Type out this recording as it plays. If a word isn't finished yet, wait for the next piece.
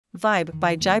Vibe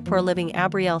by Jaipur Living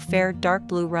Abrielle Feyre Dark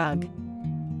Blue Rug.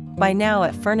 Buy now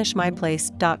at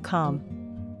furnishmyplace.com.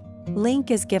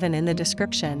 Link is given in the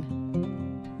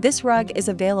description. This rug is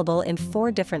available in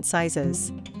 4 different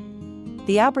sizes.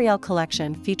 The Abrielle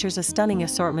collection features a stunning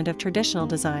assortment of traditional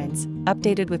designs,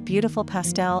 updated with beautiful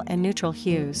pastel and neutral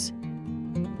hues.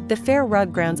 The Feyre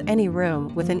rug grounds any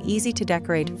room with an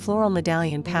easy-to-decorate floral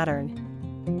medallion pattern.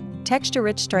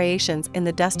 Texture-rich striations in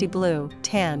the dusty blue,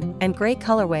 tan, and gray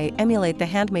colorway emulate the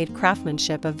handmade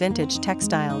craftsmanship of vintage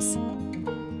textiles.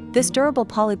 This durable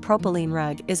polypropylene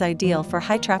rug is ideal for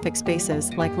high-traffic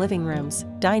spaces like living rooms,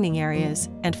 dining areas,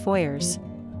 and foyers.